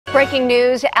Breaking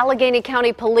news, Allegheny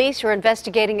County Police are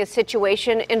investigating a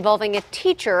situation involving a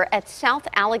teacher at South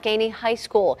Allegheny High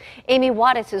School. Amy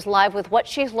Wadas is live with what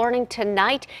she's learning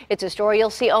tonight. It's a story you'll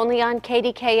see only on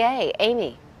KDKA.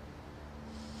 Amy.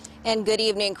 And good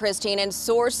evening, Christine. And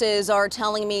sources are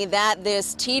telling me that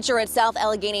this teacher at South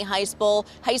Allegheny High School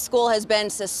has been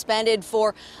suspended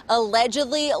for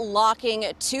allegedly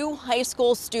locking two high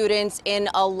school students in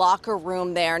a locker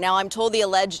room there. Now, I'm told the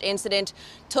alleged incident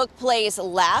took place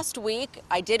last week.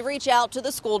 I did reach out to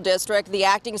the school district. The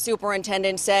acting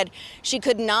superintendent said she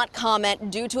could not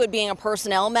comment due to it being a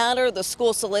personnel matter. The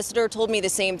school solicitor told me the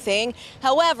same thing.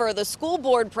 However, the school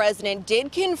board president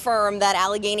did confirm that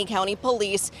Allegheny County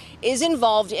Police is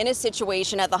involved in a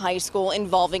situation at the high school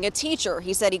involving a teacher.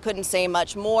 He said he couldn't say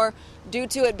much more due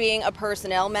to it being a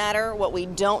personnel matter. What we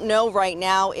don't know right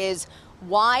now is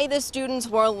why the students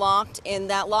were locked in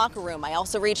that locker room. I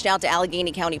also reached out to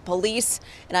Allegheny County Police,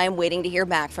 and I am waiting to hear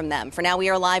back from them. For now, we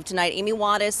are live tonight. Amy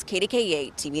Wadas,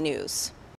 KDKA-TV News.